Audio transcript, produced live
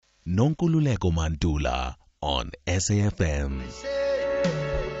Nonkululeko Mantula on SAFM.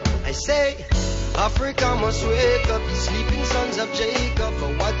 I say, Africa must wake up, the sleeping sons of Jacob,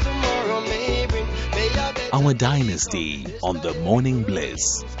 for what tomorrow may bring. Our dynasty on the Morning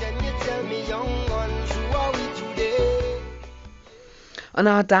Bliss. Can you tell me, young ones, who are we today? On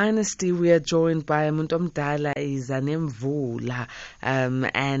our dynasty, we are joined by Muntomdala Zanemvula,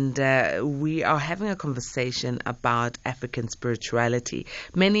 and we are having a conversation about African spirituality.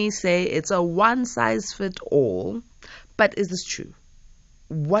 Many say it's a one-size-fits-all, but is this true?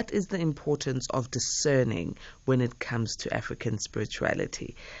 What is the importance of discerning when it comes to African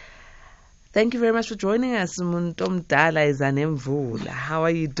spirituality? Thank you very much for joining us, Muntomdala Zanemvula. How are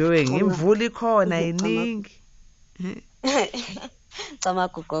you doing? Imvula ikhona iningi.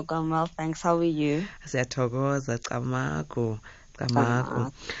 Well, thanks. How are you? Siyathokoza, Camaco.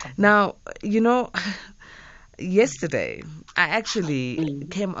 Now, you know, yesterday I actually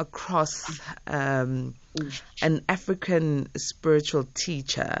came across an African spiritual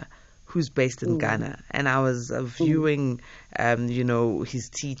teacher who's based in Ghana, and I was viewing, his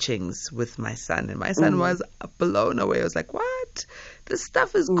teachings with my son, and my son was blown away. I was like, what? This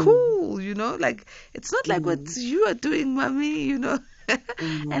stuff is cool, like, it's not like what you are doing, mommy,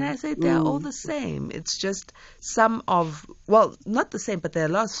 And I said, they're all the same. It's just not the same, but there are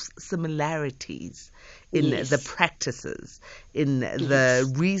a lot of similarities in the practices, in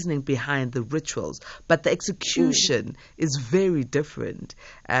the reasoning behind the rituals. But the execution is very different.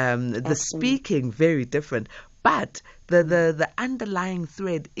 The speaking, very different. But the underlying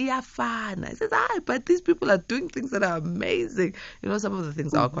thread, iyafana. I said, but these people are doing things that are amazing. Some of the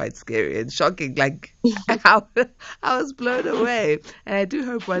things are quite scary and shocking. Like, I was blown away. And I do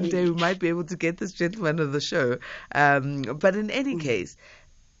hope one day we might be able to get this gentleman on the show. But in any case,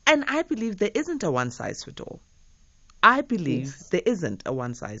 and I believe there isn't a one-size-fits-all. There isn't a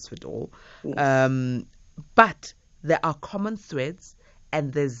one-size-fits-all. But there are common threads,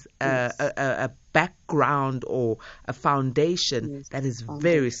 and there's a background or a foundation that is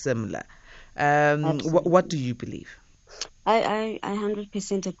very similar. What do you believe? I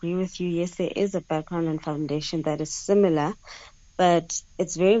 100% agree with you. Yes, there is a background and foundation that is similar, but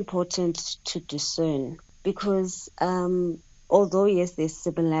it's very important to discern because although, yes, there's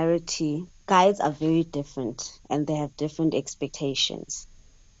similarity, guides are very different and they have different expectations.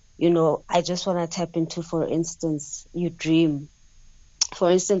 I just want to tap into, for instance, you dream. For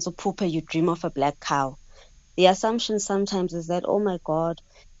instance, you dream of a black cow. The assumption sometimes is that, oh my God,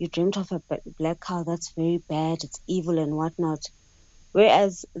 you dreamt of a black cow, that's very bad, it's evil and whatnot.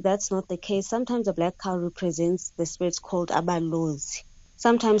 Whereas that's not the case. Sometimes a black cow represents the spirits called abalozi.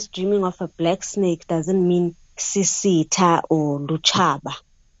 Sometimes dreaming of a black snake doesn't mean sisita or luchaba.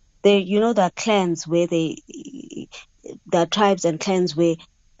 There are clans where there are tribes and clans where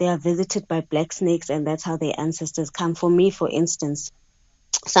they are visited by black snakes, and that's how their ancestors come. For me, for instance,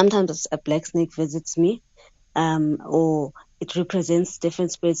 sometimes a black snake visits me, or it represents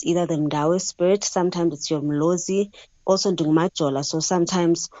different spirits, either the Mdawe spirit, sometimes it's your Mlozi, also Ndungmajola. So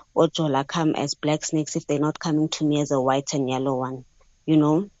sometimes Ojola come as black snakes if they're not coming to me as a white and yellow one.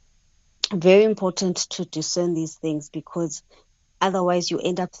 Very important to discern these things, because otherwise you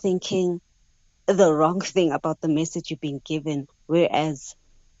end up thinking the wrong thing about the message you've been given, whereas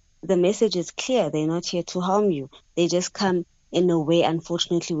the message is clear. They're not here to harm you. They just come in a way,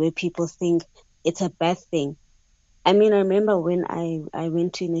 unfortunately, where people think it's a bad thing. I remember when I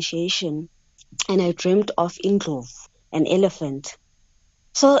went to initiation and I dreamt of Indlov, an elephant.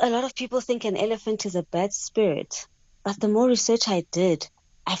 So a lot of people think an elephant is a bad spirit. But the more research I did,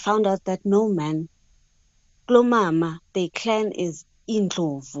 I found out that no, man. Glomama, the clan is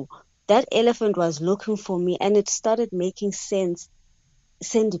Indlovu. That elephant was looking for me, and it started making sense,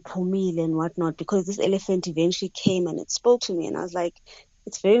 Sandy Pomil and whatnot, because this elephant eventually came and it spoke to me, and I was like,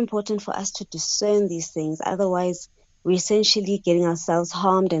 it's very important for us to discern these things. Otherwise, we're essentially getting ourselves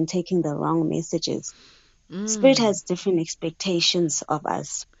harmed and taking the wrong messages. Spirit has different expectations of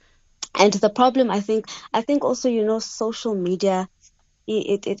us. And the problem, I think also, social media,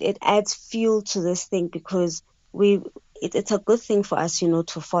 it adds fuel to this thing, because it's a good thing for us, to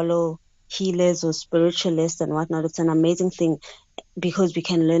follow healers or spiritualists and whatnot. It's an amazing thing because we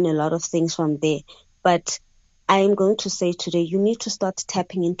can learn a lot of things from there. But I am going to say today, you need to start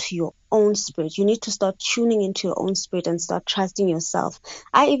tapping into your own spirit. You need to start tuning into your own spirit and start trusting yourself.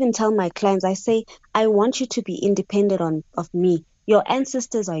 I even tell my clients, I say, I want you to be independent of me. Your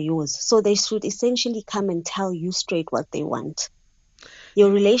ancestors are yours. So they should essentially come and tell you straight what they want.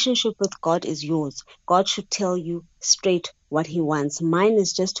 Your relationship with God is yours. God should tell you straight what he wants. Mine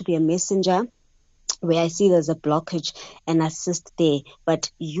is just to be a messenger where I see there's a blockage and assist there, but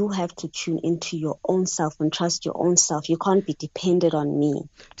you have to tune into your own self and trust your own self. You can't be dependent on me.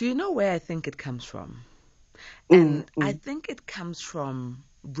 Do you know where I think it comes from? And I think it comes from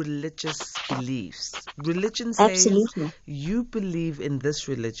religious beliefs. Religion says Absolutely. you believe in this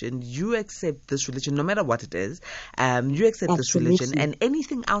religion, you accept this religion, no matter what it is. You accept this religion, Absolutely. and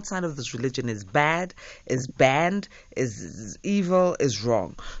anything outside of this religion is bad, is banned, is evil, is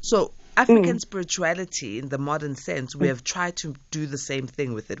wrong. So African spirituality, in the modern sense, we have tried to do the same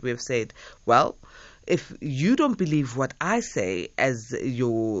thing with it. We have said, well, if you don't believe what I say as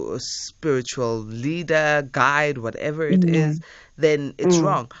your spiritual leader, guide, whatever it is, then it's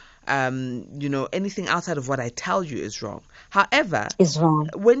wrong. Anything outside of what I tell you is wrong. However, Is wrong.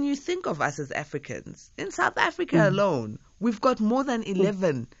 when you think of us as Africans, in South Africa alone, we've got more than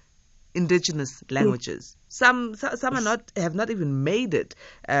 11 indigenous languages. Some have not even made it,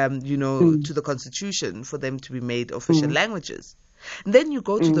 to the constitution for them to be made official languages. And then you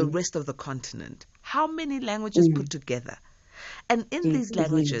go to the rest of the continent. How many languages put together? And in these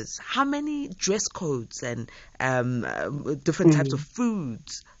languages, how many dress codes and different types of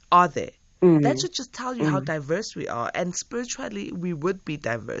foods are there? That should just tell you how diverse we are. And spiritually, we would be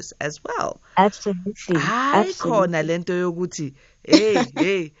diverse as well. Absolutely. Hayi khona lento yokuthi,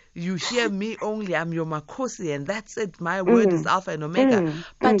 hey, you hear me only, I'm your Makosi, and that's it. My word is Alpha and Omega.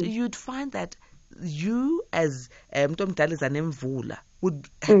 But you'd find that you, as Mtomdala Zanemvula,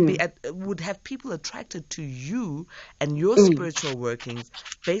 would have people attracted to you and your spiritual workings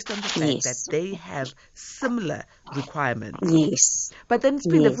based on the fact that they have similar requirements. Yes. But then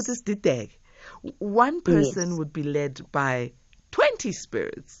one person would be led by 20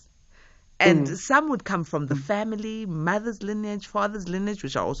 spirits. And some would come from the family, mother's lineage, father's lineage,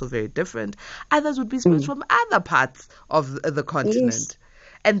 which are also very different. Others would be spirits from other parts of the continent. Yes.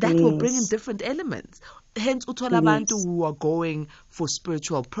 And that will bring in different elements. Hence, uthola abantu who are going for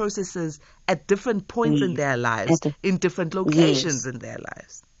spiritual processes at different points in their lives, in different locations in their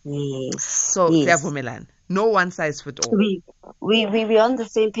lives. Yes. So, siyavumelana. No one size fits all. We're on the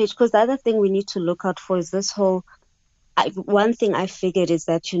same page, because the other thing we need to look out for is this whole. One thing I figured is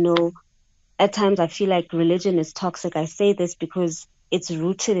that, at times I feel like religion is toxic. I say this because it's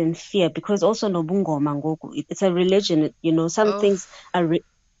rooted in fear, because also nobungoma ngoku, it's a religion, some things are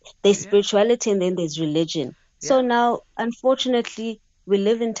there's spirituality and then there's religion. So now, unfortunately, we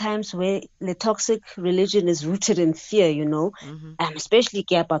live in times where the toxic religion is rooted in fear, and especially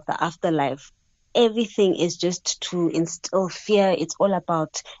about the afterlife. Everything is just to instill fear. It's all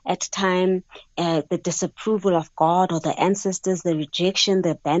about, at time, the disapproval of God or the ancestors, the rejection,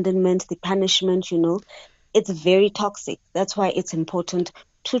 the abandonment, the punishment, It's very toxic. That's why it's important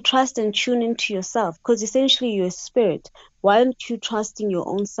to trust and tune into yourself, because essentially you're a spirit. Why aren't you trusting your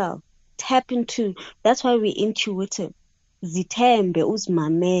own self? Tap into, that's why we're intuitive. Zithembe,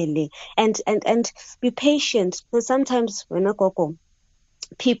 uzimamele, and be patient, because sometimes when I go,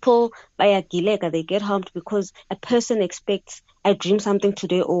 people bayagileka, they get harmed because a person expects, I dream something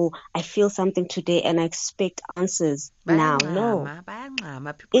today or I feel something today and I expect answers now. No.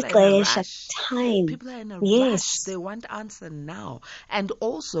 People are in a rush. Time. People are in a rush. They want answer now. And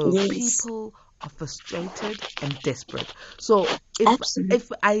also people are frustrated and desperate. So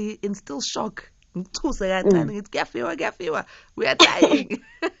if I instill shock, we are dying.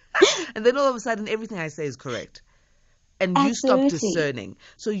 And then all of a sudden everything I say is correct. And you stop discerning.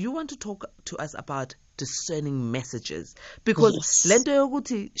 So you want to talk to us about discerning messages. Because lento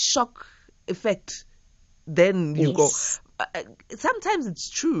yokuthi shock effect, then you go. Sometimes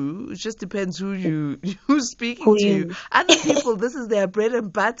it's true. It just depends who's speaking to you. Other people, this is their bread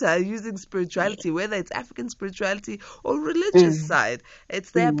and butter, using spirituality, whether it's African spirituality or religious side.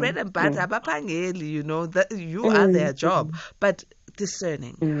 It's their bread and butter. Bapangeli, that you are their job. But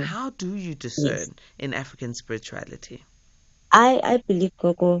discerning. How do you discern in African spirituality? I believe,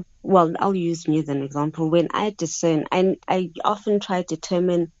 Gogo, well, I'll use me as an example. When I discern, I often try to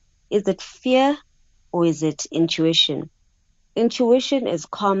determine, is it fear or is it intuition? Intuition is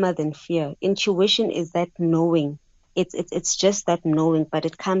calmer than fear. Intuition is that knowing. It's just that knowing, but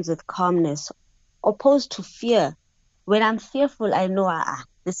it comes with calmness. Opposed to fear. When I'm fearful, I know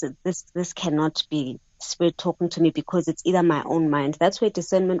this cannot be spirit talking to me, because it's either my own mind. That's where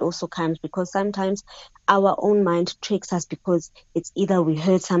discernment also comes, because sometimes our own mind tricks us, because it's either we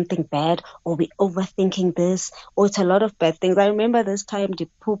heard something bad or we're overthinking this, or it's a lot of bad things. I remember this time, the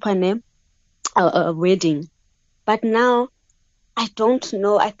Pupane, a wedding. But now, I don't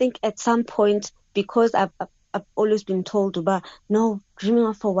know. I think at some point, because I've always been told about, no, dreaming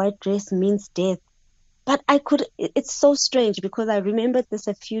of a white dress means death. But it's so strange because I remembered this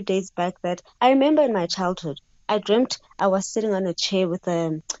a few days back that I remember in my childhood, I dreamt I was sitting on a chair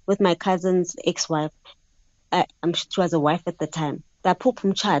with my cousin's ex-wife. She was a wife at the time.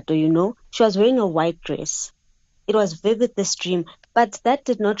 She was wearing a white dress. It was vivid, this dream, but that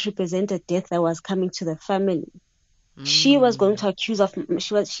did not represent a death that was coming to the family. She was going to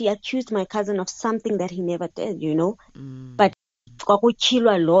she accused my cousin of something that he never did, But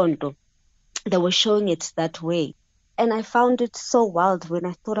they were showing it that way. And I found it so wild when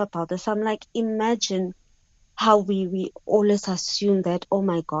I thought about this. I'm like, imagine how we always assume that, oh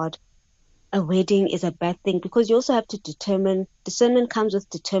my God, a wedding is a bad thing, because you also have to discernment comes with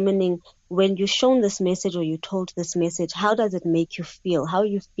determining when you're shown this message or you're told this message, how does it make you feel? How are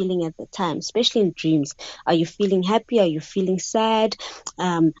you feeling at the time, especially in dreams? Are you feeling happy? Are you feeling sad?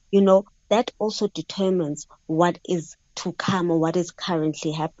 That also determines what is to come or what is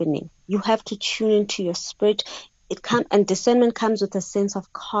currently happening. You have to tune into your spirit. And discernment comes with a sense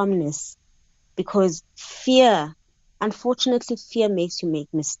of calmness, because unfortunately, fear makes you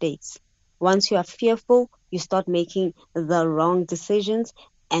make mistakes. Once you are fearful, you start making the wrong decisions,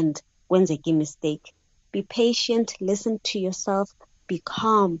 and when they give mistake, be patient, listen to yourself, be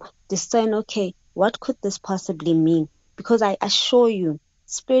calm, discern, okay, what could this possibly mean? Because I assure you,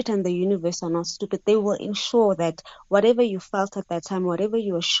 spirit and the universe are not stupid. They will ensure that whatever you felt at that time, whatever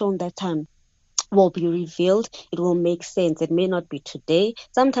you were shown that time, will be revealed. It will make sense. It may not be today.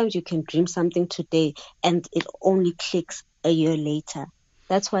 Sometimes you can dream something today and it only clicks a year later.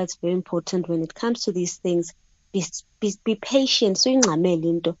 That's why it's very important when it comes to these things, be patient. So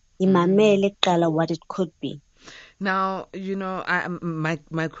imamele kuqala what it could be. Now,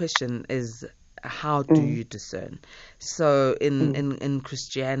 my question is, how do you discern? So in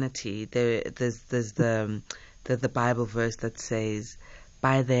Christianity, there's the Bible verse that says,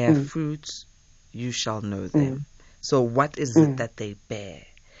 by their fruits you shall know them. So what is it that they bear?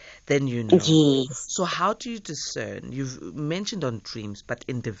 Then you know. Yes. So how do you discern? You've mentioned on dreams, but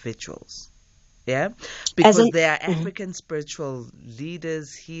individuals. Yeah? Because there are African spiritual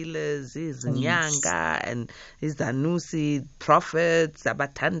leaders, healers, Nyanga and Zanusi, prophets,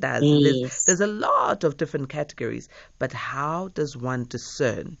 Abatandas. Yes. There's a lot of different categories. But how does one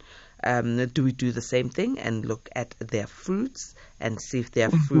discern? Do we do the same thing and look at their fruits and see if their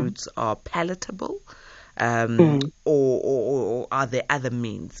fruits are palatable? Or are there other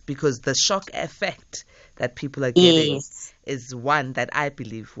means? Because the shock effect that people are getting is one that I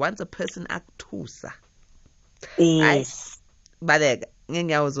believe once a person aktusa, yes, run.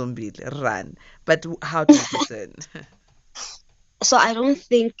 But how do you discern? So I don't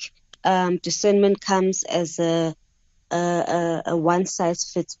think discernment comes as a one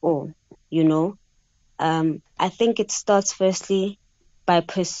size fits all. I think it starts firstly by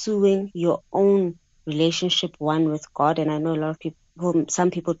pursuing your own relationship one with God. And I know a lot of people,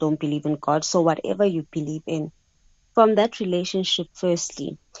 some people don't believe in God. So whatever you believe in, from that relationship,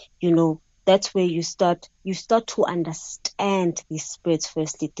 firstly, that's where you start to understand these spirits.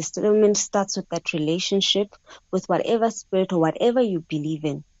 Firstly, discernment starts with that relationship with whatever spirit or whatever you believe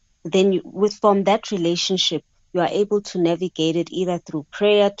in. Then from that relationship, you are able to navigate it either through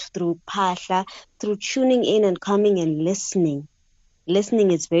prayer, through phahla, through tuning in and coming and listening.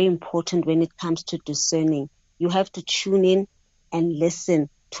 Listening is very important when it comes to discerning. You have to tune in and listen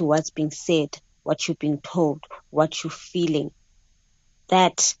to what's being said, what you're being told, what you're feeling.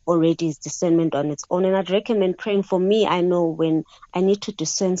 That already is discernment on its own. And I'd recommend praying. For me, I know when I need to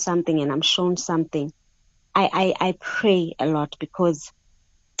discern something and I'm shown something, I pray a lot, because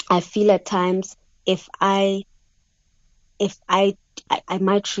I feel at times if I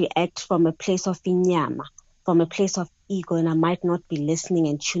might react from a place of inyama, from a place of ego, and I might not be listening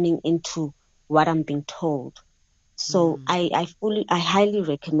and tuning into what I'm being told. So I highly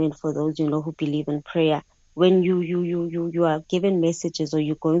recommend for those, who believe in prayer, when you are given messages or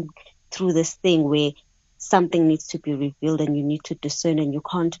you're going through this thing where something needs to be revealed and you need to discern and you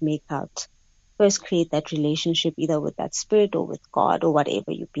can't make out, first create that relationship either with that spirit or with God or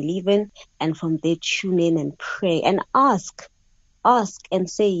whatever you believe in, and from there tune in and pray and ask and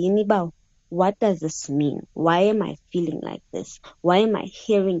say, Yinibao, what does this mean? Why am I feeling like this? Why am I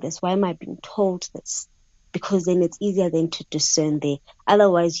hearing this? Why am I being told this? Because then it's easier then to discern there.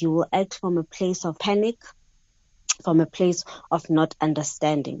 Otherwise, you will act from a place of panic, from a place of not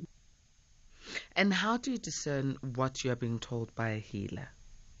understanding. And how do you discern what you are being told by a healer?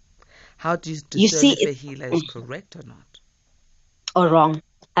 How do you discern if a healer is correct or not? Or wrong?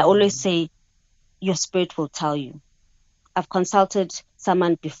 I always say your spirit will tell you. I've consulted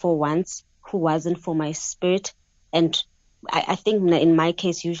someone before once who wasn't for my spirit, and I think in my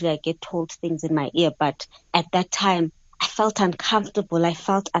case, usually I get told things in my ear, but at that time, I felt uncomfortable. I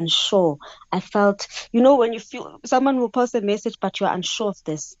felt unsure. I felt, when you feel someone will post a message, but you're unsure of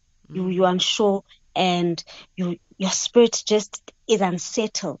this. You're unsure, and your spirit just is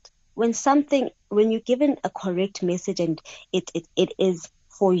unsettled. When you're given a correct message and it is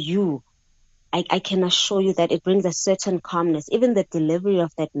for you, I can assure you that it brings a certain calmness. Even the delivery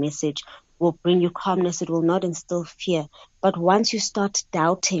of that message will bring you calmness. It will not instill fear. But once you start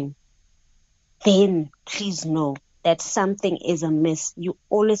doubting, then please know that something is amiss. You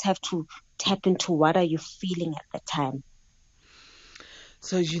always have to tap into what are you feeling at the time.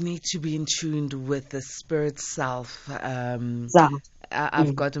 So you need to be in tune with the spirit self.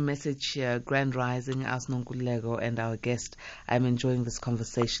 I've got a message here, Grand Rising, Asnonkulego, and our guest. I'm enjoying this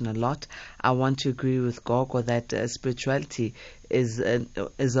conversation a lot. I want to agree with Gogo that spirituality is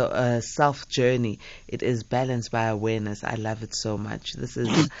a self journey. It is balanced by awareness. I love it so much. This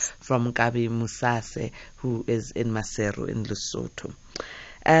is from Gabi Musase, who is in Maseru in Lesotho.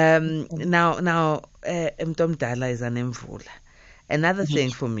 Now, Mtomdala is an Mvula. Another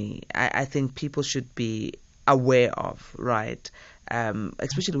thing for me, I think people should be aware of, right?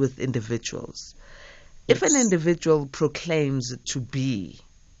 Especially with individuals. If an individual proclaims to be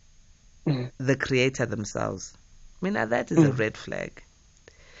the creator themselves, that is a red flag.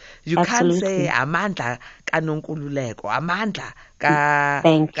 You can't say amandla kanonkululeko, amandla ka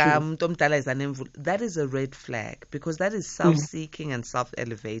mntomdala is an mvula. That is a red flag, because that is self-seeking and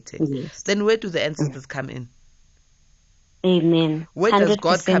self-elevating. Yes. Then where do the ancestors come in? Amen. Where does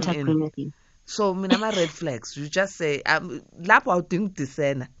God come in? With you. So, my red flags. You just say, lapho awudingi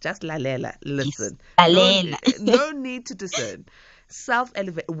discern, just lalela, listen. No need to discern.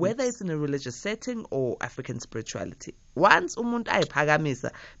 Self-elevate, whether it's in a religious setting or African spirituality. Once umuntu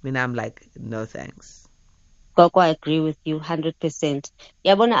ayiphakamisa, I'm like, no thanks. Gogo, I agree with you 100%.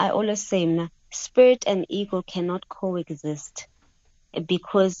 Yabona, I always say, spirit and ego cannot coexist,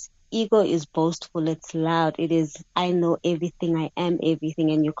 because ego is boastful, it's loud, it is, I know everything, I am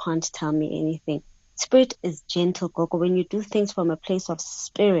everything, and you can't tell me anything. Spirit is gentle, Gogo. When you do things from a place of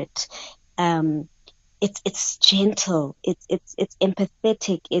spirit, it's gentle, it's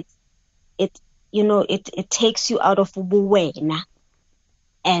empathetic, it takes you out of buwena,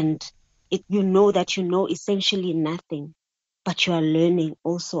 and you know that essentially nothing, but you are learning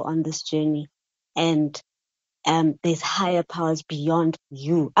also on this journey, and there's higher powers beyond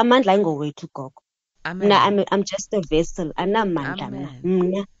you. Amandla ingowethu Gogo. Mina I'm just a vessel. Anamandla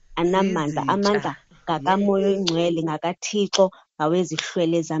mina. Anamandla. Amandla ngakamoya oyingcwele, ngakaThixo,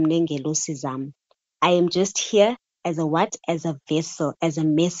 ngawezihlwele zami nengelosi zami. I am just here as a vessel, as a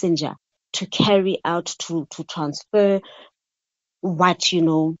messenger, to carry out, to transfer what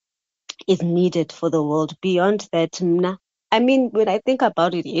is needed for the world. Beyond that, mna, when I think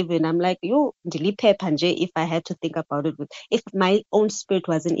about it, even I'm like, if I had to think about it, if my own spirit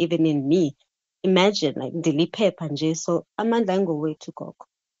wasn't even in me, imagine like so amandla ngowethu to go,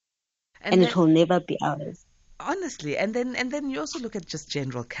 and it will never be ours. Honestly, and then you also look at just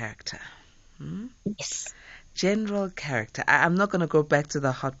general character. Yes. General character. I'm not going to go back to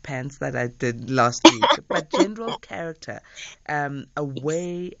the hot pants that I did last week, but general character, a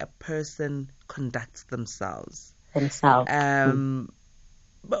way a person conducts themselves. But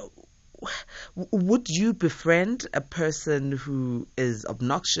would you befriend a person who is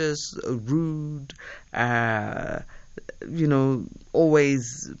obnoxious, rude,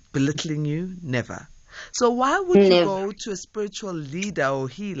 always belittling you? Never. So why would you go to a spiritual leader or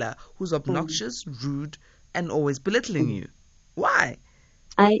healer who's obnoxious, rude, and always belittling you? Why?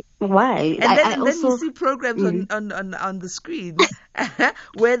 Why? And then you see programs on the screen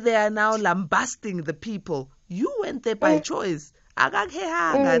where they are now lambasting the people. You went there by choice.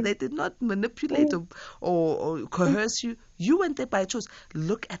 They did not manipulate or coerce you. You went there by choice.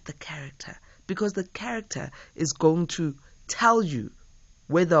 Look at the character, because the character is going to tell you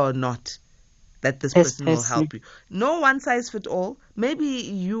whether or not that this person will help you. No one size fit all. Maybe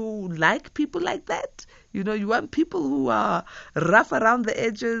you like people like that. You want people who are rough around the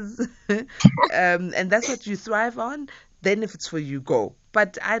edges, and that's what you thrive on. Then if it's for you, go.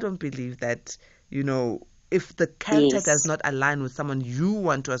 But I don't believe that, if the character does not align with someone you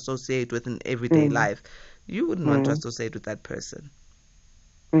want to associate with in everyday life, you wouldn't want to associate with that person.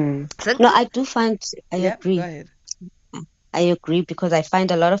 No, I do find, I agree. Go ahead. I agree, because I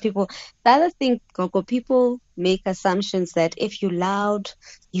find a lot of people, the other thing, Gogo, people make assumptions that if you're loud,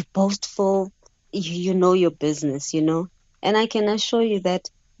 you're boastful, you know your business, and I can assure you that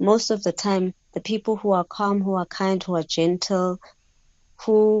most of the time, the people who are calm, who are kind, who are gentle,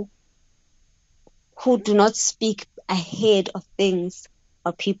 who do not speak ahead of things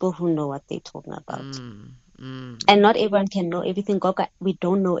are people who know what they're talking about. Mm. And not everyone can know everything. Goga, we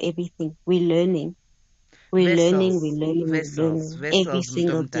don't know everything. We're learning. We're learning every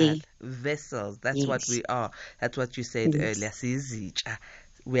single day. Vessels. That's what Yes. we are. That's what you said Yes. earlier. Sizitsha.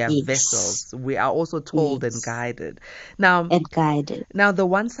 We are Yes. vessels. We are also told and Yes. guided. Now, And guided. now the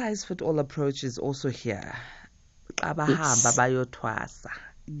one size fit all approach is also here. Yes.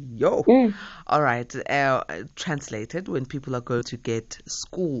 Yo. Mm. All right. Translated, when people are going to get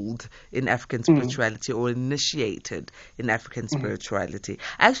schooled in African Mm. spirituality or initiated in African spirituality.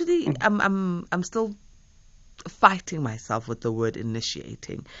 Actually, I'm still fighting myself with the word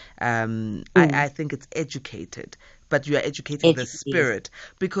initiating. I think it's educated, but you are educating the spirit,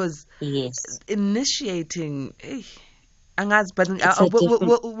 because Yes. initiating. Angazi, but It's a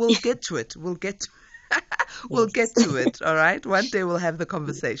different. we'll get to it. We'll get to we'll get to it. All right. One day we'll have the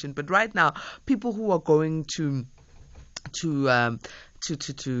conversation. But right now, people who are going to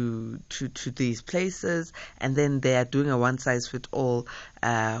these places, and then they are doing a one size fit all.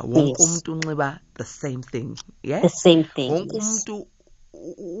 Wonke Yes. umuntu unxiba the same thing. Yeah. The same thing. Wonke Yes. umuntu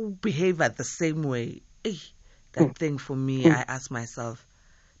behave at the same way. That thing for me, I ask myself,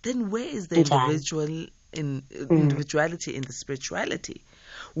 then where is the individuality in the spirituality?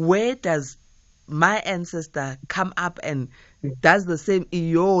 Where does my ancestor come up and does the same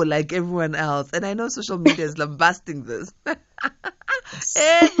EO like everyone else? And I know social media is lambasting this.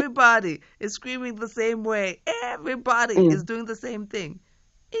 Everybody is screaming the same way. Everybody is doing the same thing.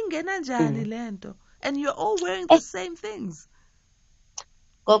 Ingena njani lento? And you're all wearing the same things.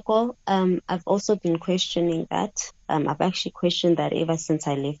 Gogo, I've also been questioning that. I've actually questioned that ever since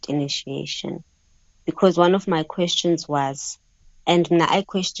I left initiation. Because one of my questions was, and I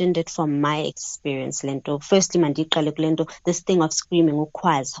questioned it from my experience, Lento. Firstly, mandiqale kulento, this thing of screaming,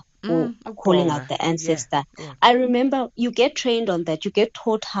 ukhwaza, calling out the ancestor. Yeah. I remember you get trained on that. You get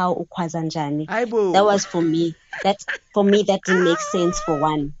taught how ukhwaza njani. Aibo. That was for me. That didn't make sense for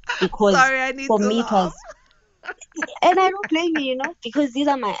one. Because sorry, I need for to me laugh. it was. And I don't blame you, because these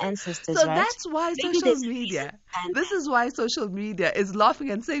are my ancestors, so right? that's why social media. This is why social media is laughing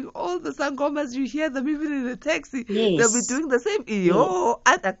and saying all the sangomas, you hear them even in a taxi. Yes. They'll be doing the same. Yo,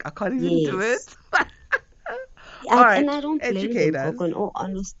 I can't even do it. All right. And I don't blame Educate them, us. Gogo, in all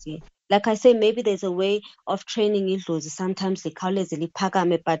honesty. Like I say, maybe there's a way of training idlozi. Sometimes likhawuleze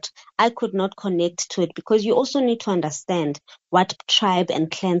liphakame, but I could not connect to it, because you also need to understand what tribe and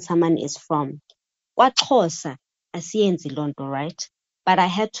clan someone is from. KwaXhosa asiyenzi lonto, right? But I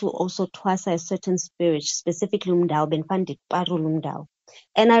had to also twasa a certain spirit, specifically umndao, benifana ndiparule umndao.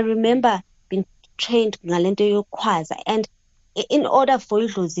 And I remember being trained ngalento yokhwaza, and in order for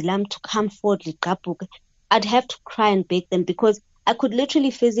idlozi lam to come forward ligqabhuke, I'd have to cry and beg them, because I could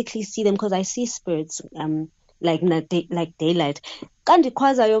literally physically see them, because I see spirits like daylight. Kanti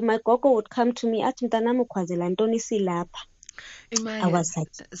khwazayo, my gogo would come to me, athi mntanam ukhwazela ntoni silapha. I was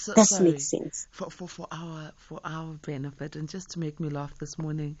like, this makes sense. For our benefit, and just to make me laugh this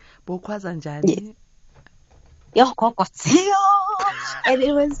morning, bokhwaza njani? Yo, gogo, and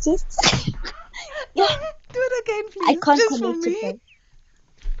it was just Do it again, please. I can't just connect for me. to them.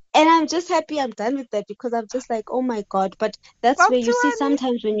 And I'm just happy I'm done with that, because I'm just like, oh my God. But that's where you see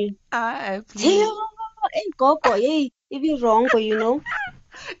sometimes when you please. gogo, if you're wrong,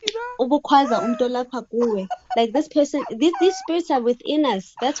 ubukhwaza umuntu olapha kuwe. Like this person, these spirits are within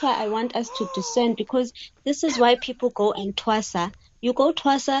us. That's why I want us to discern, because this is why people go and twasa. You go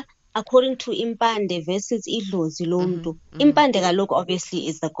twasa according to impande versus idlozi lomuntu. Impande kaloku obviously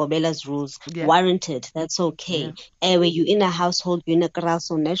is the Gobela's rules. Warranted. That's okay. When you're in a household, you're in a class,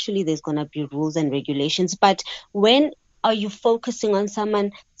 so naturally there's gonna be rules and regulations. But when are you focusing on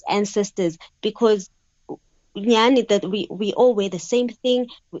someone's ancestors? Because that we all wear the same thing,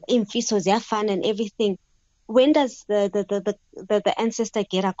 imfiso ziyafana and everything. When does the ancestor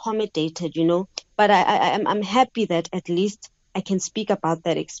get accommodated, But I'm happy that at least I can speak about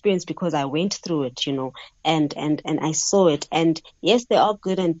that experience, because I went through it, and I saw it. And yes, they are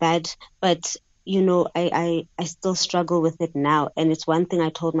good and bad, but I still struggle with it now. And it's one thing I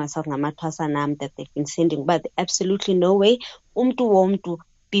told myself, Ngamathwasa that they've been sending, but absolutely no way. Umntu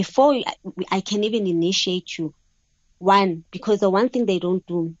before I can even initiate you. One, because the one thing they don't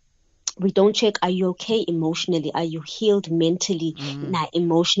do, we don't check, are you okay emotionally? Are you healed mentally?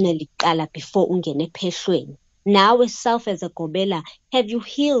 Emotionally, before ungene phehlweni. Now with self as a Gobela, have you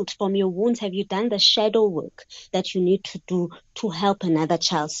healed from your wounds? Have you done the shadow work that you need to do to help another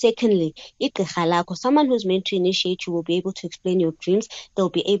child? Secondly, someone who's meant to initiate you will be able to explain your dreams. They'll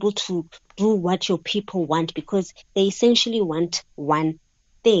be able to do what your people want, because they essentially want one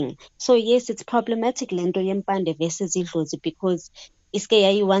thing. So yes, it's problematic lento yempande versus idlozi, because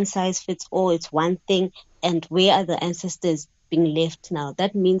iske one size fits all, it's one thing, and where are the ancestors being left now?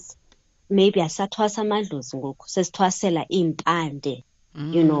 That means maybe asathwasa amadlozi ngoku, sesithwasela impande,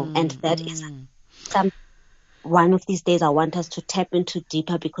 and that is some. One of these days I want us to tap into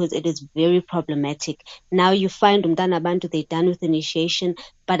deeper, because it is very problematic. Now you find umntana abantu, they're done with initiation,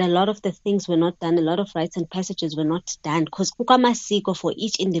 but a lot of the things were not done, a lot of rites and passages were not done, because kukho amasiko for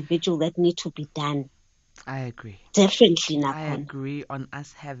each individual that need to be done. I agree. Definitely, I agree on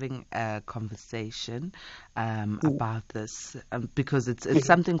us having a conversation about this, because it's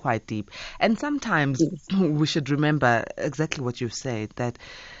something quite deep. And sometimes we should remember exactly what you've said, that,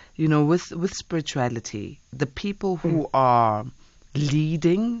 with spirituality, the people who are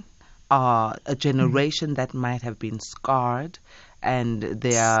leading are a generation that might have been scarred, and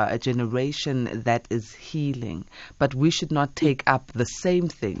they are a generation that is healing. But we should not take up the same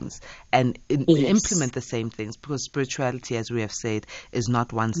things and implement the same things, because spirituality, as we have said, is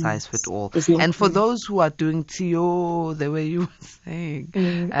not one size fits all. And for those who are doing Tio, the way you were saying,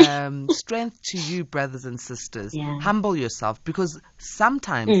 strength to you, brothers and sisters. Humble yourself, because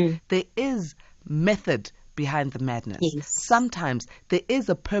sometimes there is method behind the madness. Sometimes there is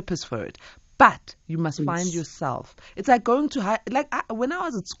a purpose for it. But you must find yourself. It's like going to when I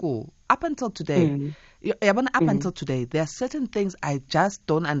was at school, up until today, until today, there are certain things I just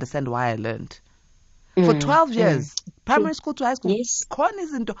don't understand why I learned. For 12 years, primary school to high school,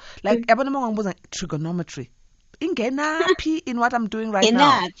 like trigonometry. In what I'm doing right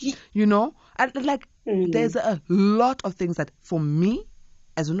now. There's a lot of things that for me,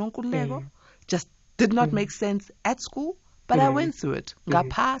 as an uncle Lego, just did not make sense at school. But I went through it,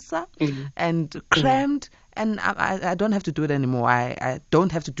 ngapasa, and crammed, and I don't have to do it anymore. I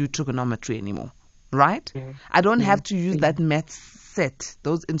don't have to do trigonometry anymore, right? I don't have to use that math set,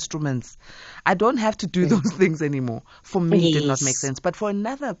 those instruments. I don't have to do those things anymore. For me, it did not make sense. But for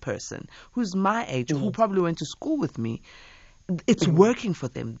another person who's my age, who probably went to school with me, it's working for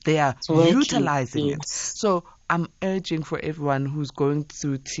them. They are utilizing it. So I'm urging for everyone who's going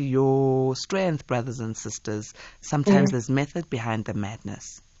through to your strength, brothers and sisters. Sometimes there's method behind the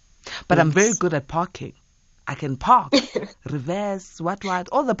madness. But I'm very good at parking. I can park, reverse, what,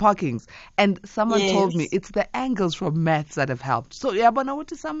 all the parkings. And someone told me it's the angles from maths that have helped. So,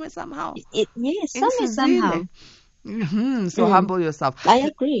 somewhere, somehow. Somehow. So humble yourself. I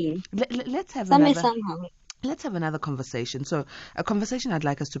agree. Let's have somehow. Let's have another conversation. So a conversation I'd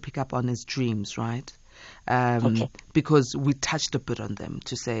like us to pick up on is dreams, right? Because we touched a bit on them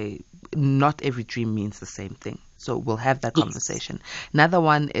to say not every dream means the same thing. So we'll have that conversation. Another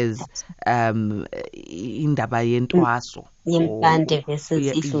one is indaba yentwaso. Impande versus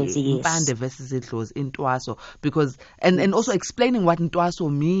idlozi. Impande versus idlozi, intwaso. Because and also explaining what intwaso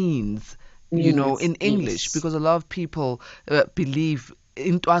means, in English, because a lot of people believe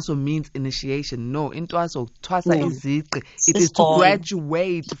intwaso means initiation. No, intwaso, twasa iziqi. It is to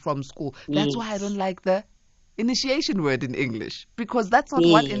graduate from school. That's why I don't like the initiation word in English, because that's not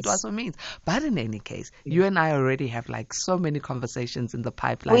what intwaso means. But in any case, you and I already have so many conversations in the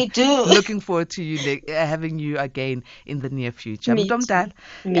pipeline. We do. Looking forward to you having you again in the near future. Me too. Siqhumana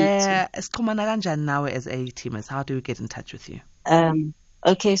kanjani nawe as a teamers? How do we get in touch with you?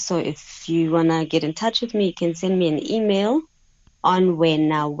 Okay, so if you wanna get in touch with me, you can send me an email on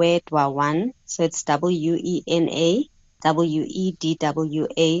wenawedwa1, so it's WENAWEDWA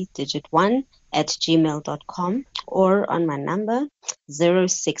 @gmail.com, or on my number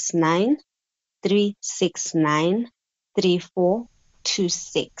 069 369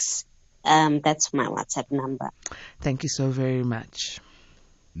 3426. That's my WhatsApp number. Thank you so very much.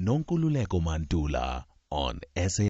 Nonkululeko Mantula on SA